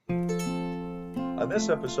On this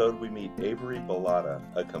episode, we meet Avery Ballotta,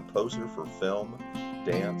 a composer for film,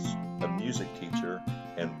 dance, a music teacher,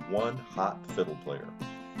 and one hot fiddle player.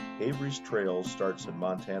 Avery's trail starts in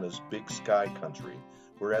Montana's Big Sky country,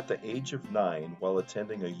 where at the age of 9, while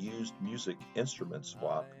attending a used music instrument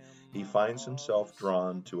swap, he finds himself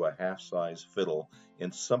drawn to a half-size fiddle,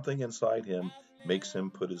 and something inside him makes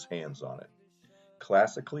him put his hands on it.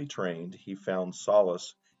 Classically trained, he found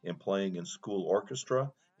solace in playing in school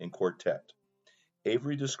orchestra and quartet.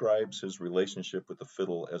 Avery describes his relationship with the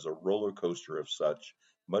fiddle as a roller coaster of such,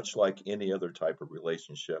 much like any other type of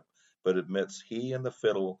relationship, but admits he and the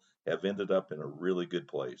fiddle have ended up in a really good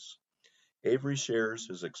place. Avery shares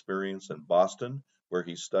his experience in Boston, where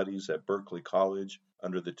he studies at Berklee College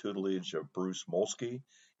under the tutelage of Bruce Molsky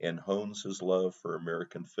and hones his love for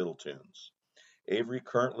American fiddle tunes. Avery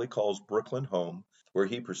currently calls Brooklyn home, where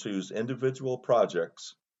he pursues individual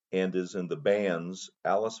projects and is in the bands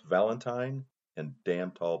Alice Valentine and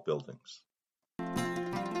Damn Tall Buildings.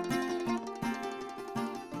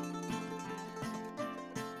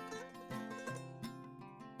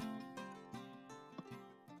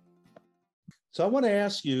 So I want to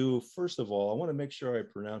ask you, first of all, I want to make sure I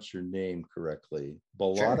pronounce your name correctly.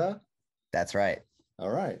 Ballotta? Sure. That's right. All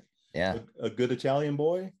right. Yeah. A good Italian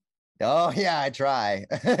boy? Oh, yeah, I try.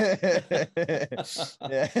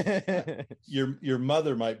 Your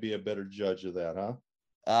mother might be a better judge of that, huh?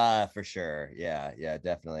 For sure. Yeah,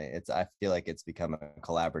 definitely. I feel like it's become a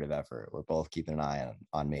collaborative effort. We're both keeping an eye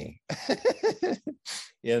on me.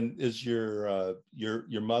 And is your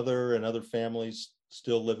mother and other families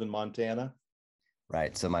still live in Montana?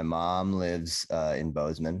 Right. So my mom lives in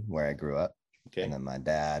Bozeman, where I grew up. Okay. And then my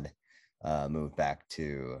dad moved back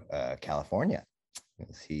to California.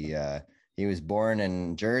 He was born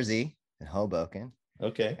in Jersey, in Hoboken.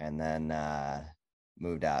 Okay. And then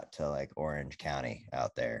moved out to like Orange County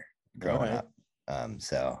out there growing up.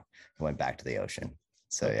 So I went back to the ocean.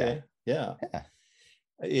 So okay. Yeah.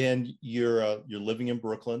 And you're living in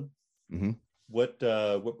Brooklyn. Mm-hmm. What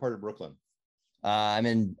part of Brooklyn? I'm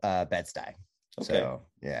in Bed-Stuy. Okay. So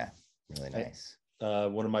yeah, really nice.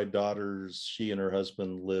 One of my daughters, she and her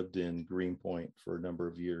husband lived in Greenpoint for a number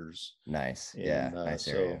of years. Nice. And, yeah. Nice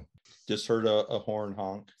area. So just heard a horn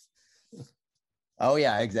honk. Oh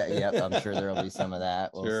yeah, exactly. Yep. I'm sure there'll be some of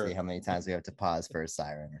that. We'll Sure. See how many times we have to pause for a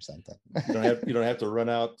siren or something. You don't have to run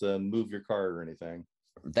out and move your car or anything.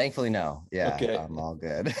 Thankfully, no. Yeah. Okay. I'm all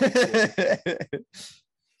good.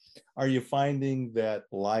 Are you finding that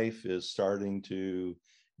life is starting to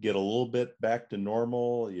get a little bit back to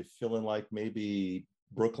normal? Are you feeling like maybe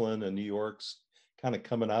Brooklyn and New York's kind of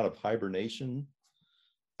coming out of hibernation?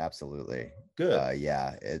 Absolutely. Good.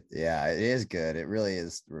 It is good. It really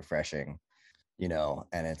is refreshing,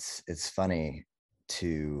 and it's funny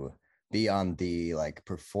to be on the like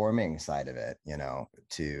performing side of it,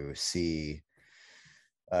 to see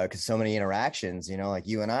because so many interactions, like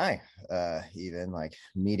you and I, even like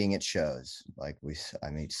meeting at shows, like I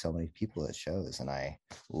meet so many people at shows, and I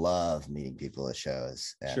love meeting people at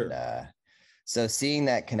shows. And sure. So seeing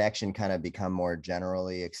that connection kind of become more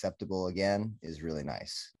generally acceptable again is really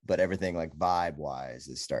nice. But everything like vibe wise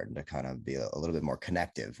is starting to kind of be a little bit more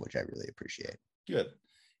connective, which I really appreciate. Good.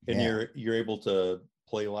 And you're able to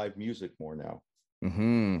play live music more now.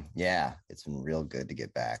 Mm-hmm. Yeah, it's been real good to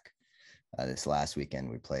get back. This last weekend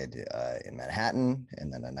we played in Manhattan,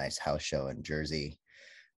 and then a nice house show in Jersey.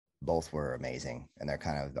 Both were amazing, and they're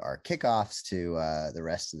kind of our kickoffs to the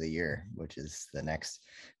rest of the year, which is the next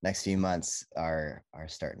few months are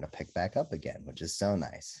starting to pick back up again, which is so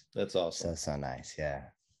nice. That's awesome. So nice. Yeah.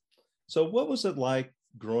 So what was it like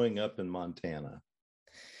growing up in Montana?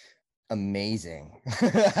 Amazing.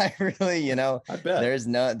 I really, I bet there's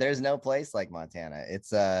no place like Montana.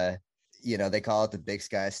 It's they call it the Big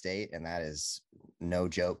Sky State, and that is no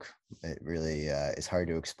joke. It really is hard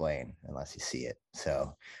to explain unless you see it.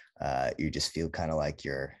 So you just feel kind of like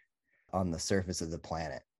you're on the surface of the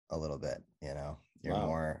planet a little bit. You're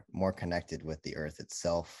wow. more connected with the earth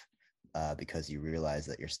itself because you realize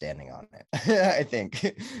that you're standing on it. I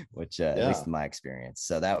think, which at least in my experience.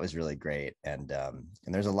 So that was really great. And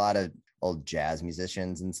there's a lot of old jazz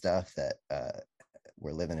musicians and stuff that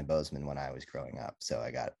were living in Bozeman when I was growing up. So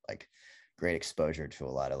I got like great exposure to a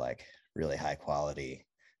lot of like really high quality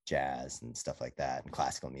jazz and stuff like that, and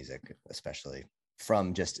classical music, especially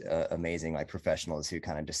from just amazing like professionals who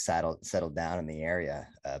kind of just settled down in the area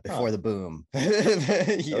before the boom.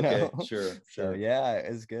 you know? Sure. So yeah,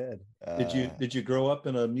 it was good. Did you grow up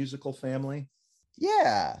in a musical family?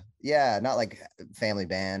 Yeah, not like family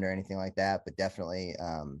band or anything like that, but definitely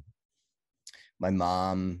my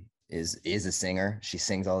mom is a singer. She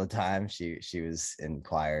sings all the time. She was in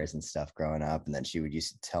choirs and stuff growing up, and then she would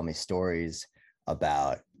used to tell me stories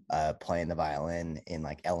about playing the violin in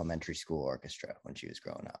like elementary school orchestra when she was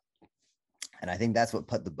growing up. And I think that's what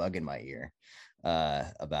put the bug in my ear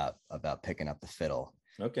about picking up the fiddle.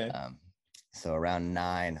 Okay. So around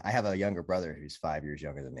 9, I have a younger brother who's 5 years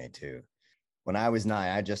younger than me too. When I was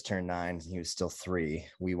 9, I just turned 9, and he was still 3.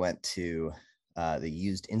 We went to the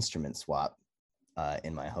used instrument swap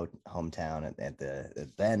in my hometown at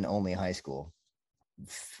the then only high school.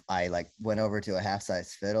 I like went over to a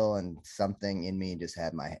half-size fiddle, and something in me just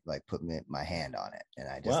had put my hand on it, and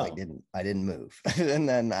I just didn't move. And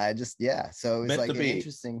then I just, so it was like an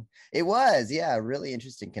interesting, it was, really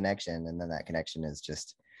interesting connection. And then that connection has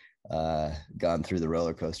just gone through the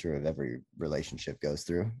roller coaster of every relationship goes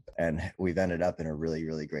through, and we've ended up in a really,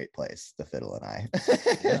 really great place, the fiddle and I.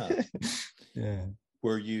 Yeah.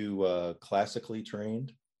 Were you classically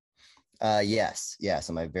trained? Yes.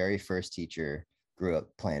 So my very first teacher grew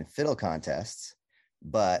up playing fiddle contests,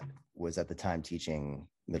 but was at the time teaching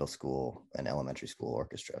middle school and elementary school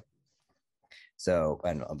orchestra. So,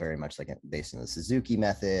 and very much like based on the Suzuki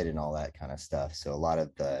method and all that kind of stuff. So a lot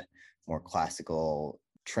of the more classical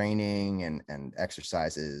training and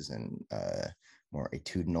exercises and more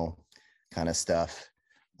attitudinal kind of stuff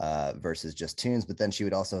versus just tunes. But then she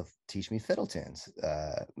would also teach me fiddle tunes,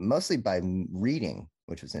 mostly by reading,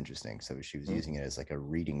 which was interesting. So she was using it as like a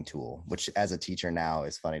reading tool, which as a teacher now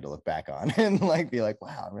is funny to look back on and like be like,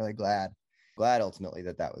 wow, I'm really glad ultimately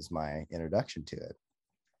that was my introduction to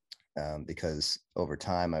it. Because over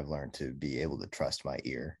time I've learned to be able to trust my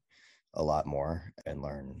ear a lot more and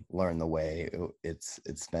learn the way it's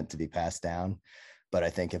meant to be passed down. But I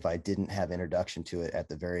think if I didn't have introduction to it at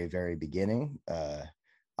the very, very beginning,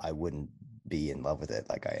 I wouldn't be in love with it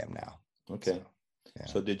like I am now. Okay.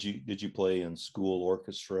 So did you play in school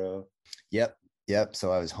orchestra? Yep.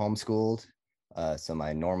 So I was homeschooled. So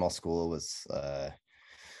my normal school was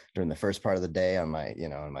during the first part of the day on my,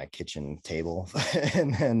 on my kitchen table.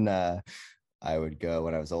 And then I would go,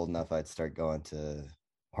 when I was old enough, I'd start going to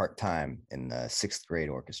part-time in the 6th grade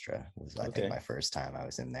orchestra was I think my first time I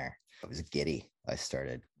was in there. I was giddy. I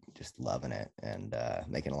started just loving it and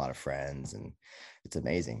making a lot of friends, and it's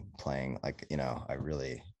amazing playing. Like, I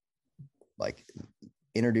really like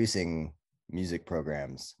introducing music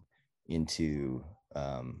programs into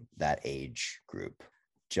that age group.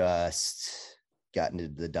 Just got into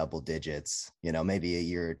the double digits, maybe a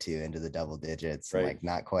year or two into the double digits, right. Like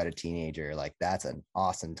not quite a teenager. Like that's an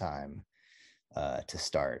awesome time to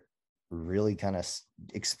start really kind of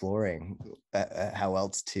exploring how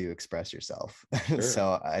else to express yourself. Sure.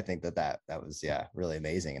 So I think that was really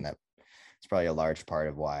amazing, and that's probably a large part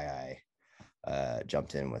of why I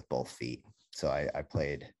jumped in with both feet. So I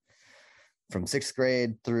played from 6th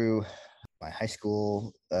grade through my high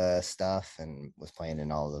school stuff, and was playing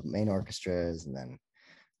in all the main orchestras, and then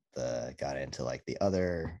got into like the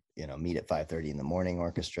other, meet at 5:30 in the morning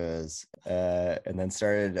orchestras, and then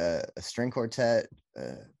started a string quartet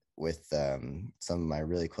with some of my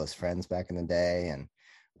really close friends back in the day. And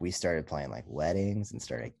we started playing like weddings and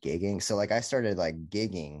started gigging. So like I started like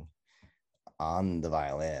gigging on the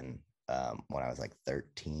violin when I was like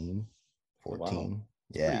 13, 14. Wow.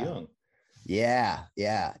 Yeah. Pretty young.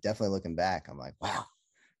 Yeah. Definitely looking back, I'm like, wow.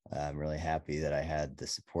 I'm really happy that I had the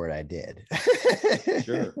support I did.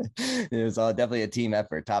 Sure. It was all definitely a team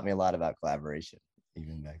effort. Taught me a lot about collaboration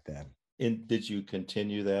even back then. And did you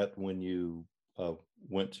continue that when you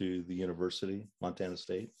went to the university, Montana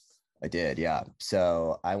State? I did, yeah.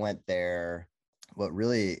 So I went there. What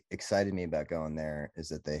really excited me about going there is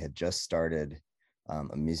that they had just started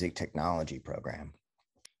a music technology program.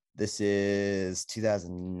 This is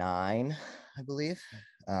 2009, I believe.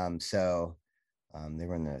 So they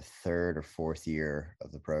were in the 3rd or 4th year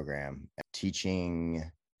of the program, teaching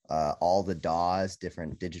all the DAWs,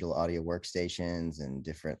 different digital audio workstations, and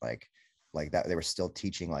different like that. They were still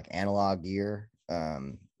teaching like analog gear,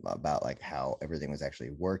 about like how everything was actually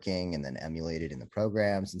working, and then emulated in the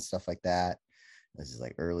programs and stuff like that. This is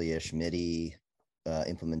like early-ish MIDI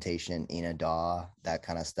implementation in a DAW, that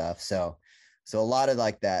kind of stuff. So a lot of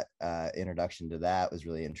like that introduction to that was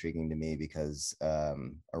really intriguing to me, because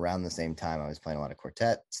around the same time I was playing a lot of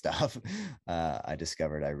quartet stuff. I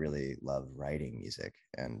discovered I really love writing music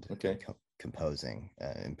and composing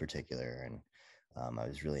in particular. And I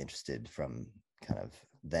was really interested from kind of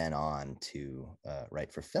then on to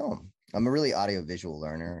write for film. I'm a really audiovisual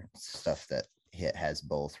learner. Stuff that has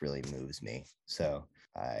both really moves me. So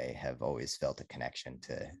I have always felt a connection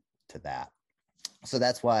to that. So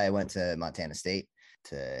that's why I went to Montana State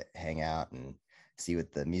to hang out and see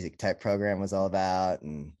what the music tech program was all about.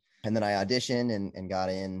 And And then I auditioned and got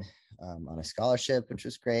in on a scholarship, which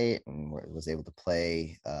was great, and was able to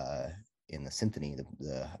play in the symphony,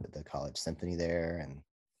 the college symphony there, and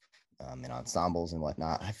in ensembles and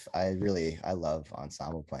whatnot. I love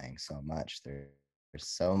ensemble playing so much. There's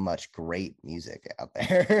so much great music out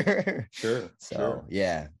there. Sure.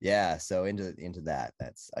 Yeah. So into that,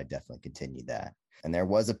 I definitely continued that. And there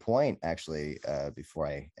was a point actually before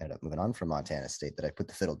I ended up moving on from Montana State that I put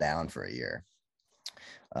the fiddle down for a year.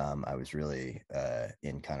 I was really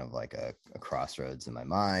in kind of like a crossroads in my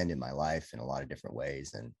mind, in my life, in a lot of different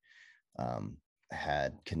ways, and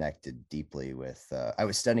had connected deeply with. I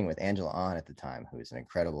was studying with Angela Ahn at the time, who is an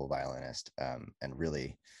incredible violinist, and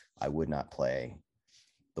really, I would not play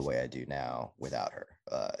the way I do now without her.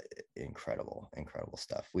 Incredible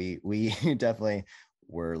stuff. We definitely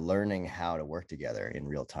were learning how to work together in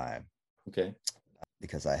real time. Okay.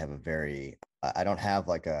 Because I don't have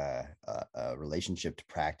like a relationship to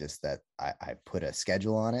practice that I put a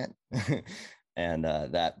schedule on it. And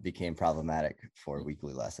that became problematic for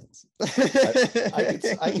weekly lessons. I could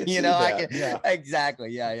see that. Yeah.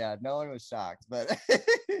 Exactly. Yeah. No one was shocked, but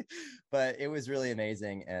but it was really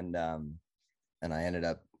amazing. And I ended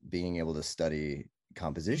up being able to study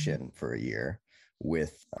composition for a year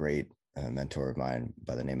with a great mentor of mine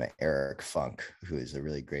by the name of Eric Funk, who is a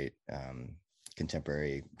really great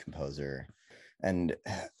contemporary composer, and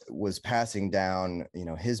was passing down,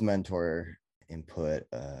 his mentor input.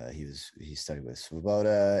 He studied with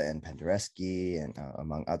Svoboda and Penderecki and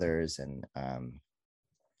among others, and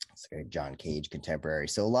it's a John Cage contemporary.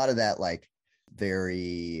 So a lot of that, like,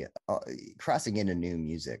 very crossing into new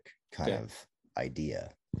music kind of idea.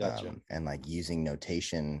 Gotcha. And like using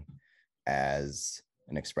notation as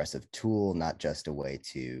an expressive tool, not just a way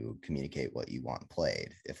to communicate what you want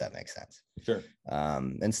played, if that makes sense. Sure.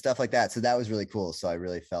 And stuff like that. So that was really cool. So I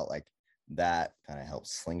really felt like that kind of helped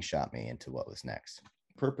slingshot me into what was next.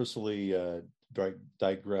 Purposely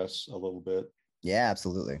digress a little bit. Yeah,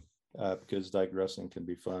 absolutely. Because digressing can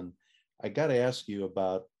be fun. I got to ask you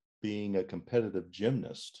about being a competitive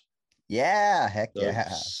gymnast. Yeah, heck yeah.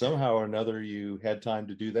 Somehow or another, you had time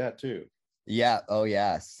to do that too. Yeah. Oh,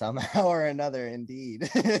 yeah. Somehow or another, indeed.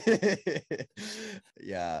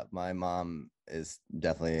 Yeah. My mom is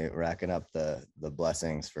definitely racking up the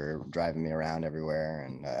blessings for driving me around everywhere.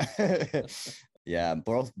 And yeah,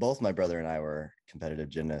 both my brother and I were competitive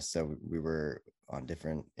gymnasts. So we were on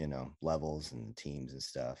different, levels and teams and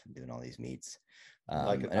stuff, and doing all these meets.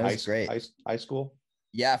 Like and it was great. High school?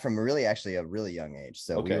 Yeah, from a really young age.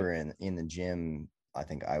 So we were in the gym. I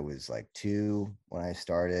think I was like 2 when I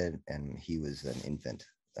started, and he was an infant.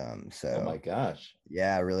 So oh my gosh.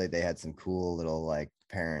 Yeah, really, they had some cool little like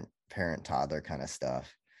parent toddler kind of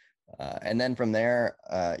stuff. And then from there,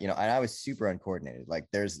 and I was super uncoordinated. Like,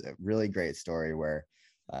 there's a really great story where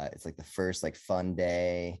it's like the first like fun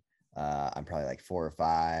day. I'm probably like 4 or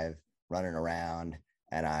 5 running around.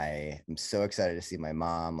 And I am so excited to see my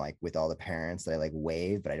mom, like, with all the parents, that I like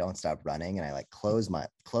wave, but I don't stop running, and I like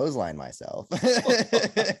clothesline myself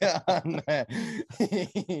on one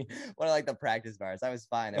of like the practice bars. I was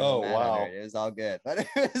fine. Oh wow! It was all good, but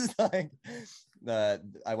it was like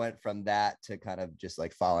I went from that to kind of just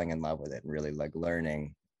like falling in love with it and really like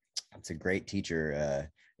learning. It's a great teacher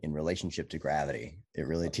in relationship to gravity. It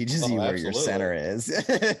really teaches you where your center is.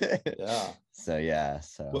 Yeah. So yeah.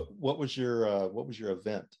 So what was your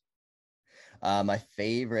event? My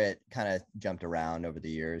favorite kind of jumped around over the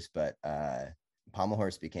years, but pommel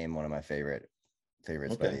horse became one of my favorites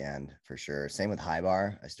by the end, for sure. Same with high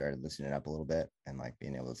bar. I started loosening up a little bit and like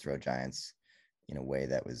being able to throw giants in a way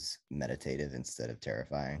that was meditative instead of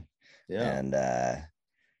terrifying. Yeah. And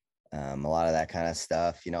a lot of that kind of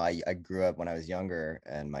stuff. I grew up when I was younger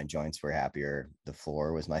and my joints were happier. The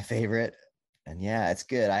floor was my favorite. And yeah, it's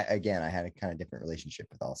good. I had a kind of different relationship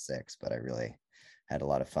with all 6, but I really had a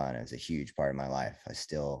lot of fun. It was a huge part of my life. I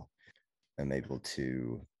still am able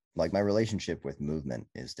to, like, my relationship with movement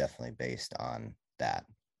is definitely based on that.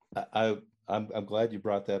 I'm glad you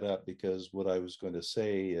brought that up, because what I was going to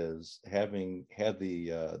say is, having had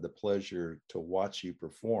the pleasure to watch you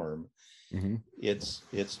perform, mm-hmm.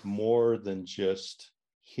 it's more than just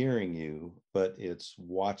hearing you, but it's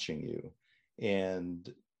watching you. And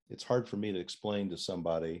it's hard for me to explain to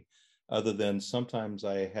somebody, other than sometimes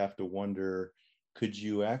I have to wonder, could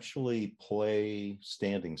you actually play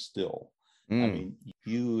standing still? I mean,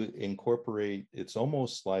 you incorporate, it's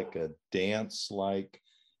almost like a dance-like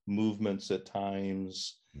movements at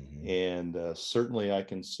times. Mm-hmm. And certainly I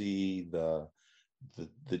can see the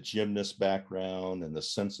gymnast background and the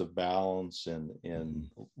sense of balance and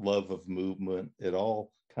mm-hmm. love of movement. It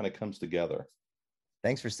all kind of comes together.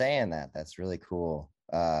 Thanks for saying that. That's really cool.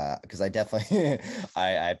 because I definitely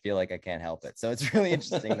I feel like I can't help it. So it's really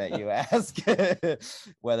interesting that you ask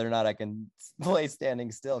whether or not I can play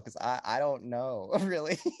standing still, because I don't know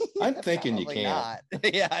really. I'm thinking you can't.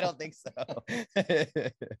 Not. Yeah, I don't think so.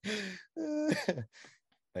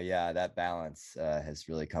 But yeah, that balance has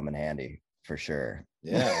really come in handy for sure.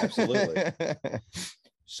 Yeah, absolutely.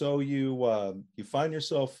 So you find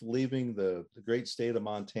yourself leaving the great state of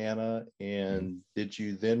Montana, and did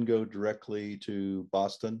you then go directly to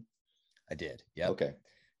Boston? I did. Yep. Okay.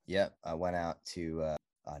 Yep. I went out to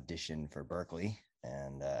audition for Berkeley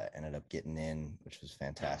and ended up getting in, which was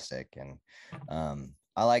fantastic. And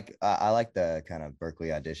I like the kind of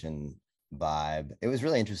Berkeley audition vibe. It was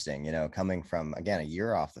really interesting, you know, coming from, again, a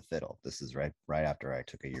year off the fiddle. This is right after I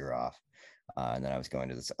took a year off. And then I was going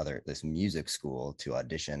to this music school to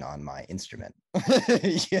audition on my instrument.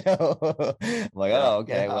 You know, I'm like, oh,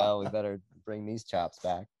 okay, well, we better bring these chops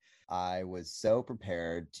back. I was so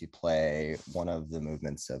prepared to play one of the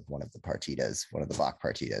movements of one of the partitas, one of the Bach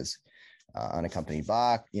partitas, unaccompanied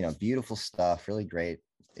Bach. You know, beautiful stuff, really great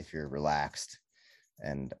if you're relaxed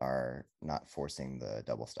and are not forcing the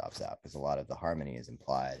double stops out, because a lot of the harmony is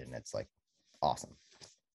implied and it's like awesome.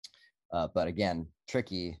 But again,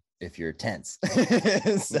 tricky if you're tense.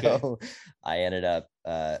 So I ended up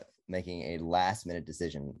making a last minute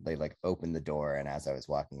decision. They like opened the door, and as I was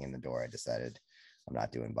walking in the door, I decided I'm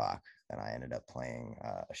not doing Bach, and I ended up playing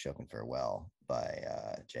Ashokan Farewell by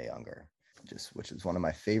Jay Unger, which is one of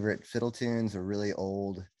my favorite fiddle tunes. A really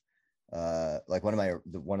old, like one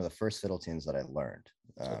of the first fiddle tunes that I learned.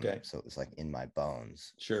 So it was like in my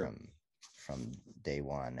bones. Sure. From day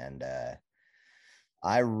one, and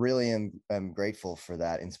I really am grateful for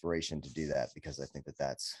that inspiration to do that, because I think that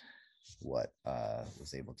that's what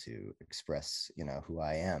was able to express, you know, who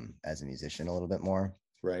I am as a musician a little bit more.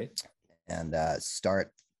 Right. And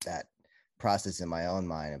start that process in my own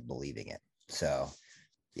mind of believing it. So,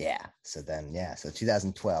 yeah. So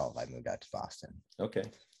 2012, I moved out to Boston. Okay.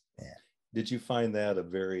 Yeah. Did you find that a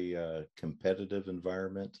very competitive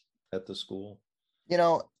environment at the school? You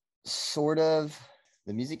know, sort of.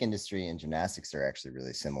 The music industry and gymnastics are actually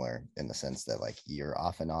really similar in the sense that, like, you're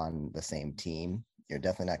often on the same team. You're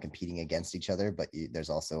definitely not competing against each other, but there's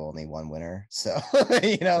also only one winner. So,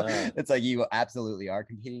 you know, it's like you absolutely are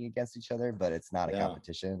competing against each other, but it's not a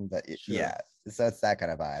competition. But yeah, so it's that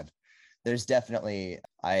kind of vibe. There's definitely,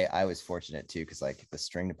 I was fortunate too, because like the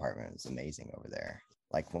string department is amazing over there.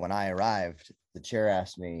 Like when I arrived, the chair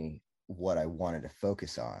asked me what I wanted to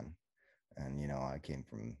focus on. And, you know, I came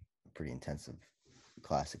from a pretty intensive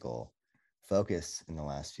classical focus in the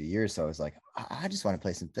last few years, so I was like, I just want to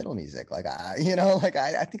play some fiddle music. Like, I think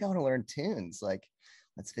I want to learn tunes. Like,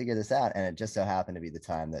 let's figure this out. And it just so happened to be the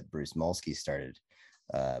time that Bruce Molsky started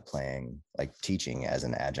playing, like teaching as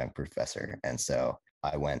an adjunct professor. And so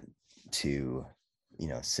I went to, you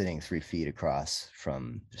know, sitting 3 feet across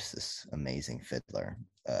from just this amazing fiddler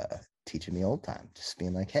teaching me old time, just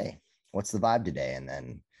being like, hey, what's the vibe today? And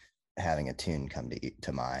then having a tune come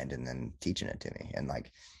to mind and then teaching it to me. And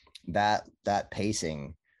like that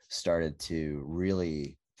pacing started to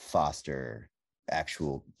really foster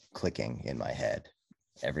actual clicking in my head,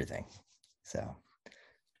 everything. So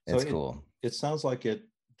it's cool. It sounds like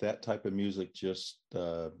that type of music just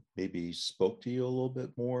maybe spoke to you a little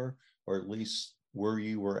bit more, or at least where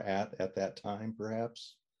you were at that time,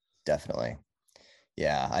 perhaps. Definitely.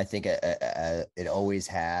 Yeah, I think it always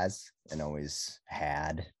has and always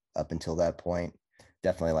had up until that point.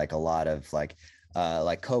 Definitely, like a lot of like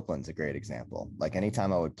Copeland's a great example. Like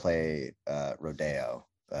anytime I would play Rodeo,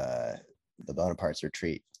 the Bonaparte's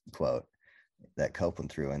Retreat quote that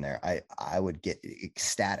Copeland threw in there, I would get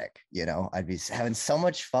ecstatic. You know, I'd be having so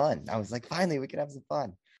much fun. I was like, finally, we could have some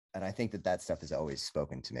fun. And I think that stuff has always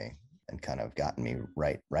spoken to me and kind of gotten me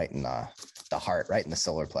right in the heart, right in the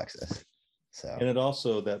solar plexus. So, and it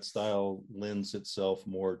also, that style lends itself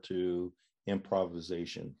more to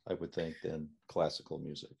improvisation, I would think, than classical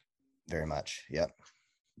music. Very much. Yep.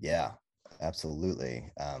 Yeah,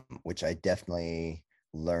 absolutely. Which I definitely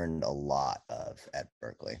learned a lot of at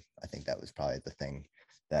Berkeley. I think that was probably the thing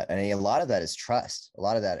and a lot of that is trust. A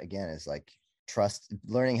lot of that, again, is like trust,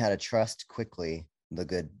 learning how to trust quickly the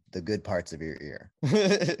good parts of your ear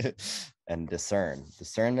and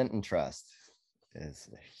discernment and trust is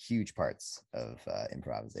huge parts of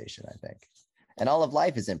improvisation, I think. And all of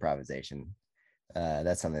life is improvisation.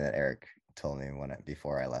 That's something that Eric told me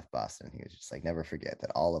before I left Boston. He was just like, never forget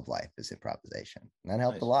that all of life is improvisation. And that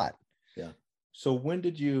helped a lot. Yeah. So when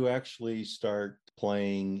did you actually start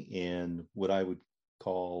playing in what I would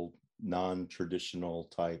call non-traditional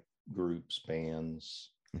type groups,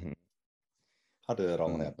 bands? Mm-hmm. How did that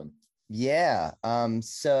all happen? Yeah.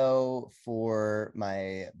 So for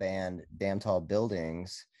my band, Damn Tall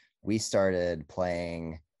Buildings, we started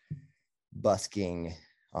playing busking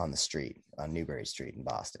on the street on Newbury Street in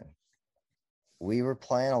Boston. We were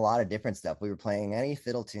playing a lot of different stuff. We were playing any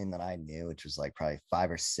fiddle tune that I knew, which was like probably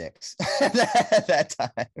 5 or 6 at that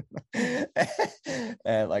time,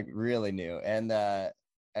 and like really new. And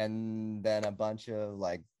then a bunch of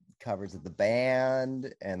like covers of the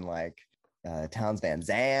band and like Towns Van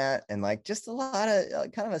Zant and like just a lot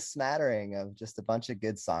of kind of a smattering of just a bunch of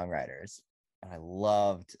good songwriters. And I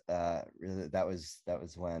loved really that was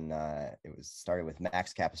when it was started with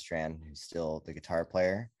Max Capistran, who's still the guitar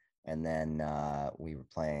player. And then we were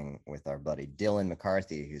playing with our buddy Dylan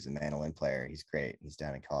McCarthy, who's a mandolin player. He's great. He's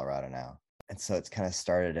down in Colorado now. And so it's kind of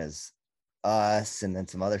started as us and then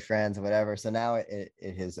some other friends or whatever. So now it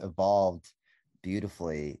has evolved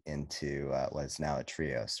beautifully into what is now a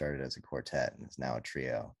trio. Started as a quartet and is now a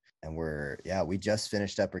trio. And we just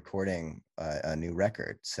finished up recording a new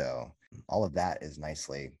record. So all of that is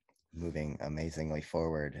nicely moving amazingly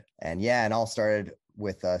forward. And and all started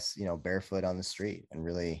with us, barefoot on the street. And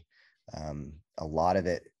really a lot of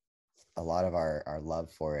our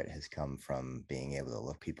love for it has come from being able to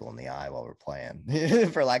look people in the eye while we're playing,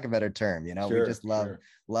 for lack of a better term. We just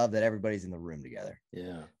love that everybody's in the room together.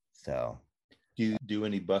 Yeah. So do you do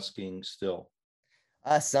any busking still?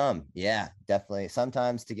 Some, yeah, definitely.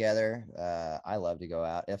 Sometimes together. I love to go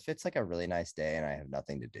out if it's like a really nice day and I have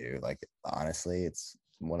nothing to do. Like, honestly, it's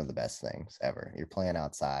one of the best things ever. You're playing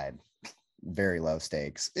outside, very low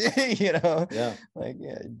stakes, Yeah. Like,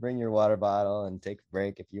 bring your water bottle and take a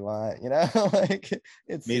break if you want, like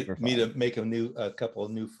it's super fun. Make a couple of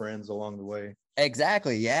new friends along the way.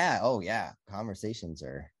 Exactly. Yeah. Oh yeah. Conversations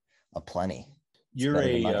are aplenty. You're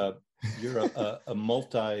a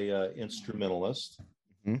multi instrumentalist.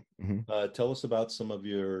 Tell us about some of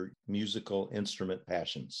your musical instrument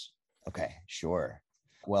passions. Okay, sure.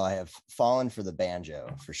 Well, I have fallen for the banjo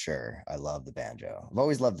for sure. I love the banjo. I've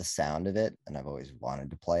always loved the sound of it and I've always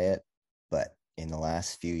wanted to play it. But in the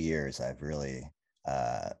last few years, I've really,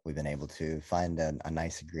 we've been able to find a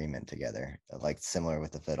nice agreement together, like similar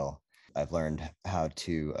with the fiddle. I've learned how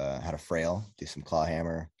to frail, do some claw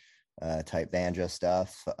hammer type banjo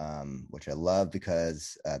stuff, which I love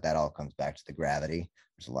because that all comes back to the gravity.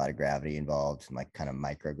 There's a lot of gravity involved, and like kind of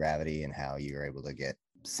microgravity and how you're able to get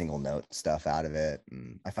single note stuff out of it.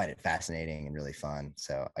 And I find it fascinating and really fun.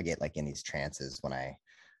 So I get like in these trances when I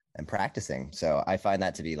am practicing. So I find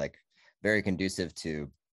that to be like very conducive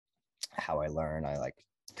to how I learn. I like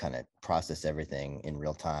kind of process everything in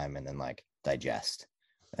real time and then like digest,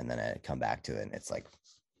 and then I come back to it and it's like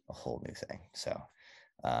a whole new thing. So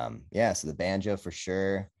so the banjo for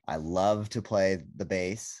sure. I love to play the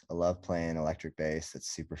bass. I love playing electric bass.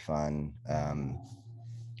 It's super fun.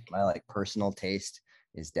 My like personal taste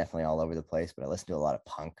is definitely all over the place, but I listen to a lot of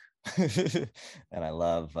punk and I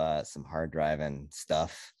love some hard driving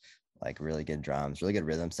stuff, like really good drums, really good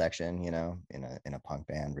rhythm section, in a punk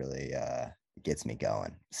band really gets me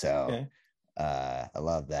going. So I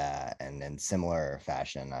love that. And in similar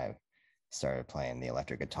fashion, I've started playing the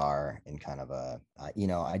electric guitar in kind of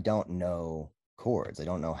I don't know chords. I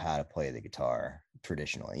don't know how to play the guitar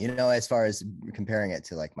traditionally, as far as comparing it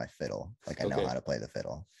to like my fiddle. Like I know how to play the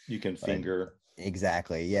fiddle. You can finger.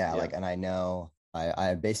 Exactly. Yeah. Like, and I know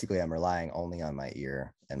I basically I'm relying only on my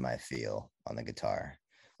ear and my feel on the guitar,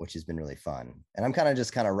 which has been really fun. And I'm kind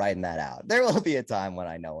of riding that out. There will be a time when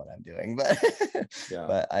I know what I'm doing, but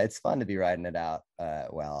but it's fun to be riding it out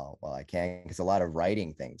while I can, because a lot of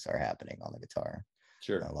writing things are happening on the guitar.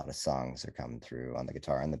 Sure. A lot of songs are coming through on the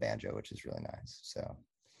guitar and the banjo, which is really nice. So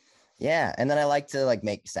yeah. And then I like to like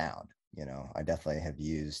make sound, I definitely have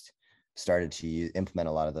started to implement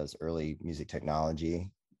a lot of those early music technology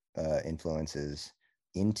influences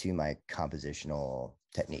into my compositional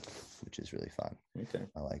technique, which is really fun. Okay.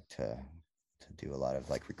 I like to do a lot of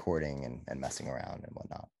like recording and messing around and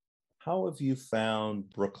whatnot. How have you found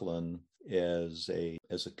Brooklyn as a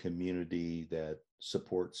community that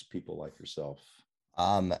supports people like yourself?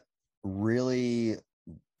 Really,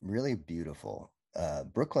 really beautiful.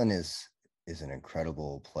 Brooklyn is an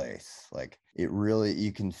incredible place. Like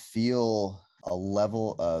you can feel a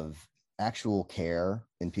level of actual care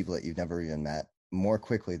in people that you've never even met more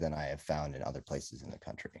quickly than I have found in other places in the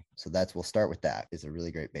country. So we'll start with that. It's a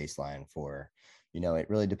really great baseline for, it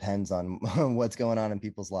really depends on what's going on in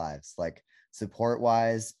people's lives. Like support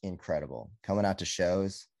wise, incredible. Coming out to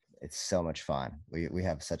shows, it's so much fun. We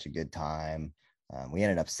have such a good time. We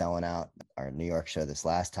ended up selling out our New York show this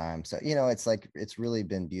last time. So, it's really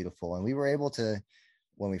been beautiful. And we were able to,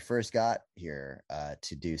 when we first got here,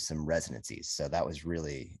 to do some residencies. So that was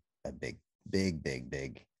really a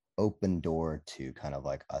big open door to kind of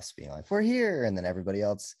like us being like, we're here. And then everybody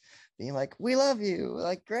else being like, we love you.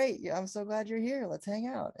 Like, great. Yeah, I'm so glad you're here. Let's hang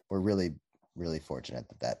out. We're really, really fortunate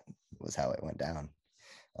that was how it went down.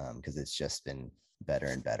 Because it's just been better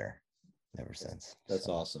and better ever since. That's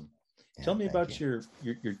awesome. Yeah, tell me about your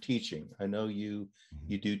teaching. I know you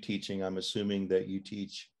do teaching. I'm assuming that you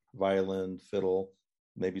teach violin, fiddle,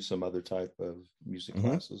 maybe some other type of music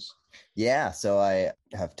classes. Yeah, so I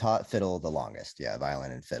have taught fiddle the longest. Yeah,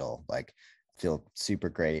 violin and fiddle. Like, feel super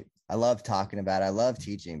great. I love talking about it. I love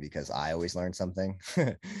teaching because I always learn something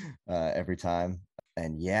every time.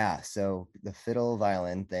 And yeah, so the fiddle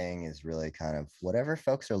violin thing is really kind of whatever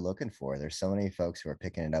folks are looking for. There's so many folks who are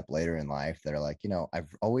picking it up later in life that are like, I've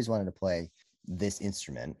always wanted to play this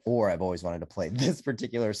instrument, or I've always wanted to play this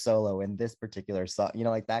particular solo in this particular song,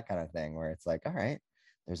 like that kind of thing, where it's like, all right,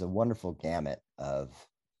 there's a wonderful gamut of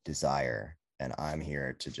desire, and I'm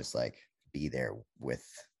here to just like be there with,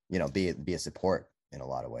 be a support in a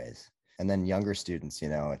lot of ways. And then younger students,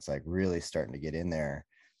 it's like really starting to get in there.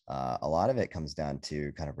 A lot of it comes down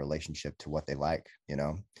to kind of relationship to what they like,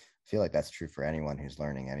 I feel like that's true for anyone who's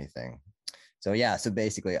learning anything. So yeah, so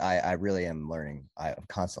basically I really am learning. I'm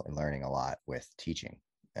constantly learning a lot with teaching.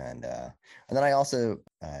 And then I also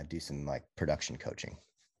do some like production coaching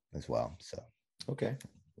as well. So okay.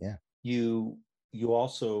 Yeah. You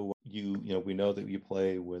also, we know that you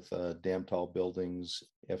play with Damn Tall Buildings.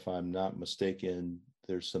 If I'm not mistaken,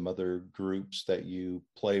 there's some other groups that you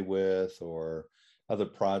play with or other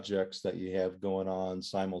projects that you have going on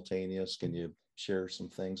simultaneous. Can you share some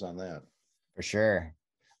things on that? For sure.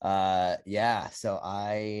 Yeah. So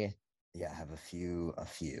I have a few,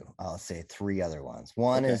 I'll say 3 other ones.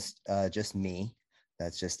 One is just me.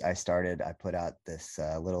 That's just, I put out this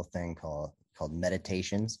little thing called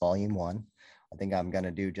Meditations Volume 1. I think I'm going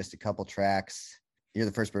to do just a couple tracks. You're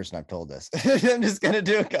the first person I've told this. I'm just going to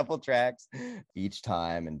do a couple tracks each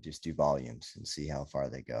time and just do volumes and see how far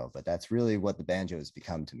they go. But that's really what the banjo has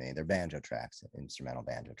become to me. They're banjo tracks, instrumental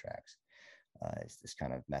banjo tracks. It's this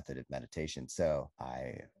kind of method of meditation. So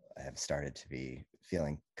I have started to be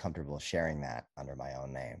feeling comfortable sharing that under my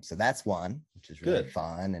own name. So that's one, which is really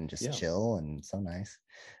fun and just chill and so nice.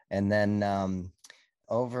 And then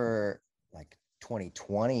over like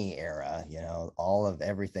 2020 era, all of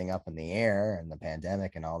everything up in the air and the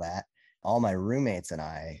pandemic and all that, all my roommates and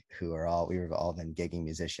I, we've all been gigging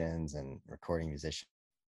musicians and recording musicians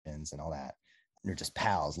and all that, we're just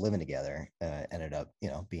pals living together, ended up,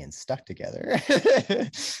 being stuck together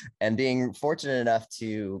and being fortunate enough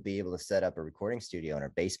to be able to set up a recording studio in our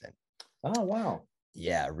basement. Oh, wow.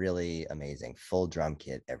 Yeah, really amazing. Full drum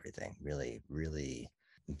kit, everything. Really, really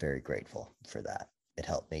very grateful for that. It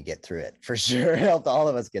helped me get through it for sure. It helped all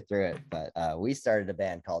of us get through it. But we started a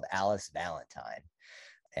band called Alice Valentine.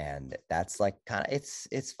 And that's like kind of,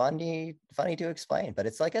 it's funny to explain, but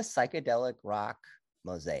it's like a psychedelic rock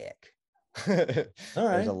mosaic. All right.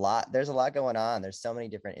 There's a lot going on. There's so many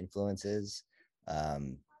different influences.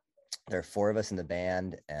 There are 4 of us in the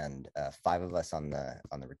band and 5 of us on the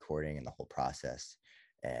recording and the whole process.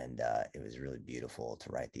 And it was really beautiful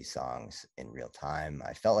to write these songs in real time.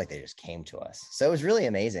 I felt like they just came to us. So it was really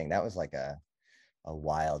amazing. That was like a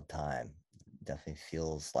wild time. Definitely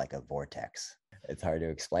feels like a vortex. It's hard to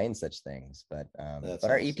explain such things, but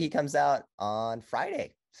our EP comes out on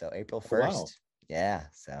Friday. So April 1st. Wow. Yeah.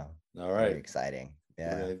 So all right. Very exciting.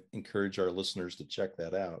 Yeah. We're going to encourage our listeners to check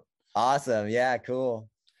that out. Awesome. Yeah. Cool.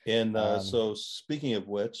 And so speaking of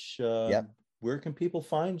which, where can people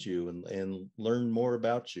find you and learn more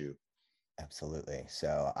about you? Absolutely.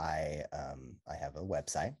 So I have a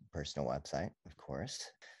website, personal website, of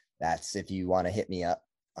course. That's if you want to hit me up,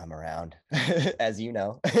 I'm around, as you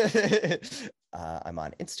know. I'm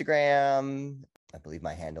on Instagram. I believe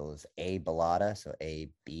my handle is Ballotta, so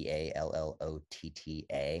ABALLOTTA.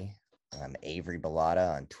 I'm Avery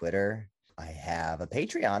Ballotta on Twitter. I have a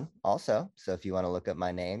Patreon also, so if you want to look up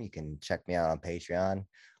my name, you can check me out on Patreon.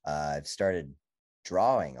 I've started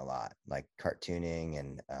drawing a lot, like cartooning,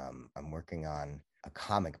 and I'm working on a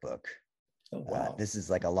comic book. Oh, wow. This is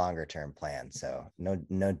like a longer term plan, so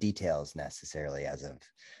no details necessarily as of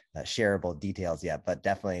shareable details yet, but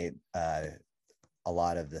definitely a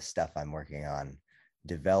lot of the stuff I'm working on,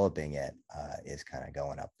 developing it is kind of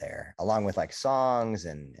going up there, along with like songs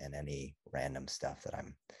and any random stuff that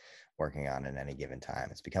I'm working on at any given time.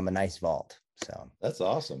 It's become a nice vault. So that's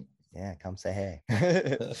awesome. Yeah, come say hey.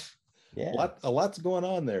 Yeah, a lot's going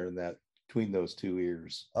on there in that between those 2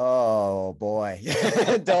 ears. Oh boy,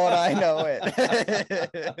 don't I know it?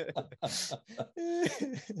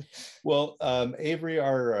 Well, Avery,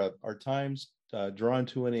 our time's drawing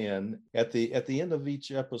to an end. At the end of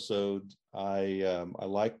each episode, I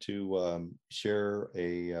like to share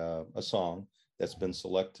a song that's been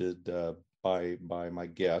selected by my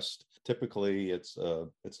guest. Typically, it's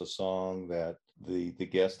a song that the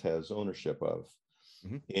guest has ownership of.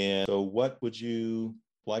 Mm-hmm. And so, what would you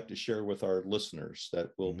like to share with our listeners that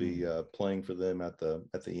will be playing for them at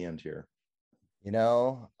the end here? You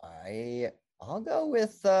know, I'll go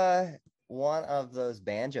with one of those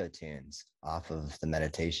banjo tunes off of the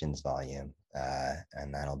Meditations volume,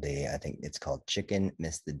 and that'll be, I think it's called "Chicken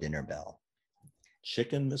Missed the Dinner Bell."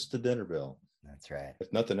 Chicken Missed the Dinner Bell. That's right.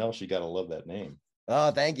 If nothing else, you got to love that name.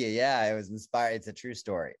 Oh, thank you. Yeah, it was inspired. It's a true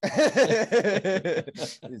story.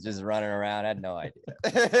 He's just running around. I had no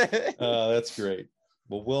idea. That's great.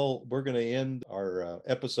 Well, we're going to end our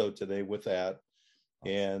episode today with that.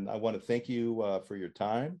 And I want to thank you for your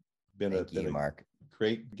time. Thank you, Mark.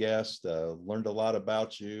 Great guest. Learned a lot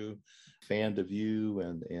about you, fan of you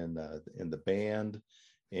and the band.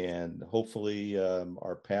 And hopefully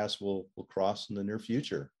our paths will cross in the near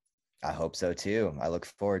future. I hope so too. I look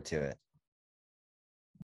forward to it.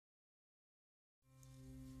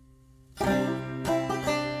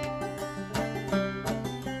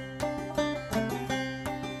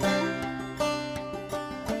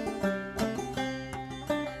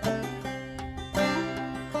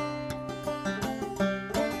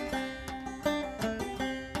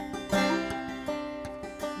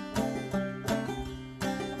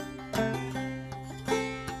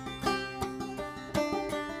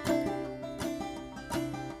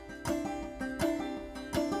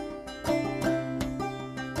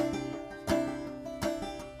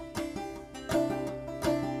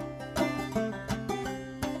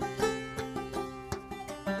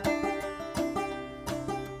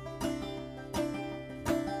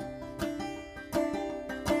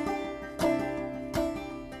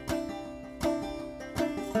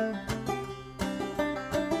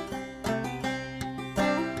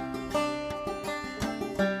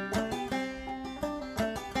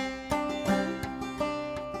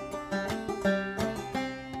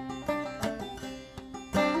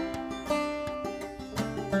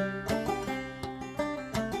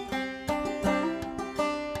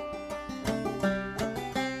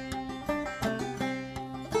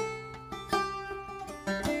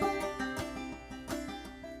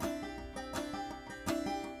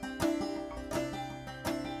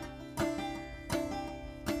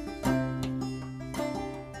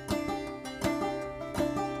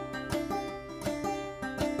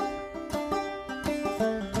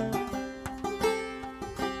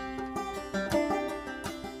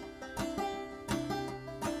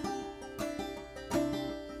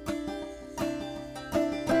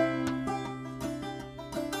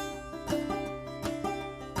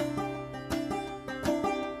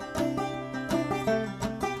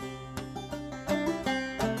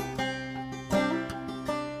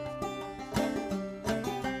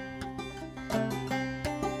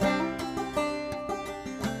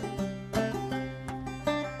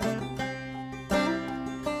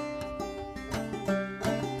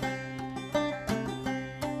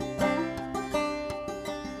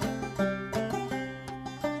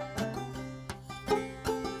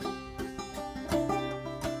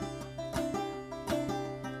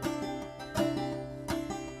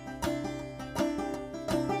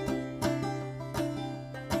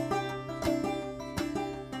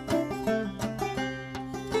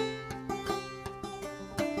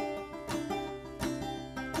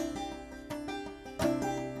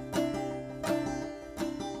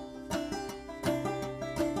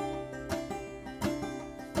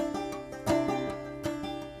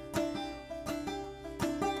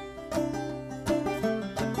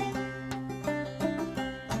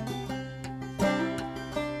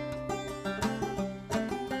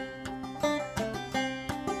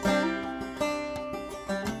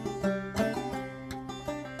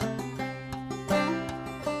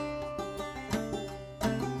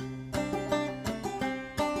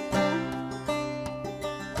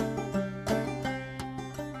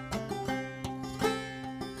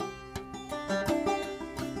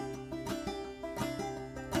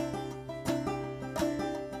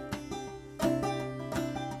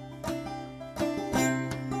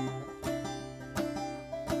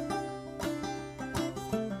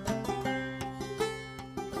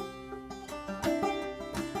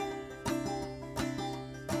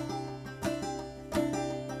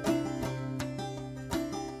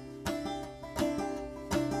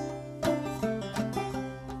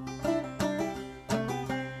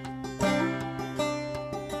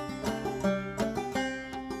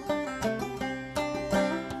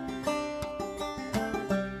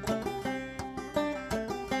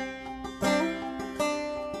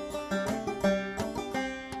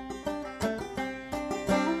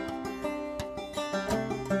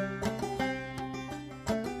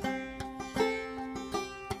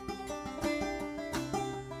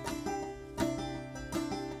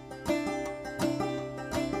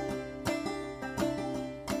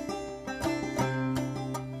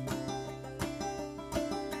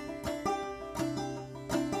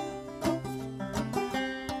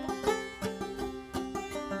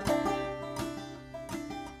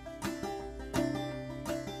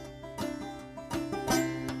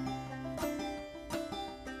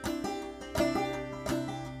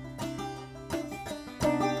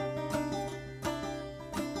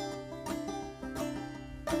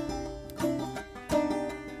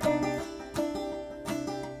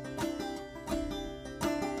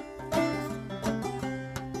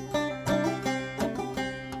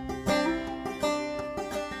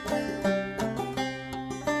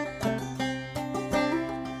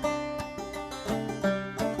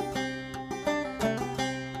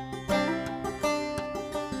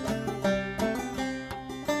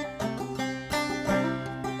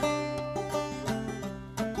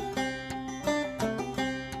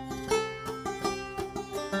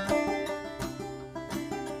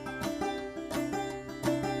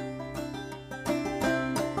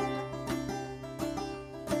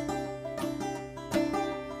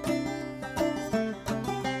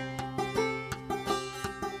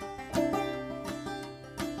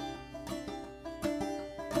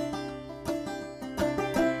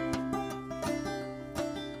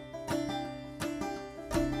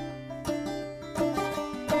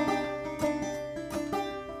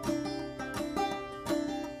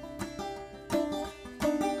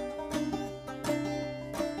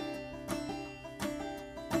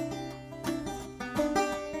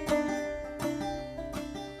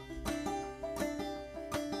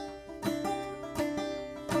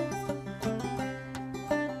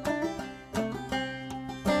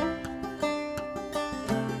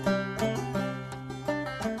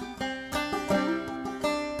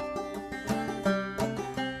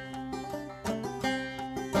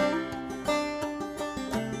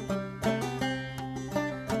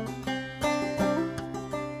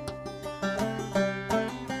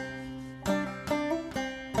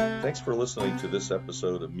 Thanks for listening to this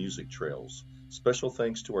episode of Music Trails. Special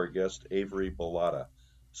thanks to our guest, Avery Ballotta.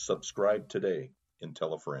 Subscribe today and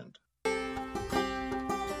tell a friend.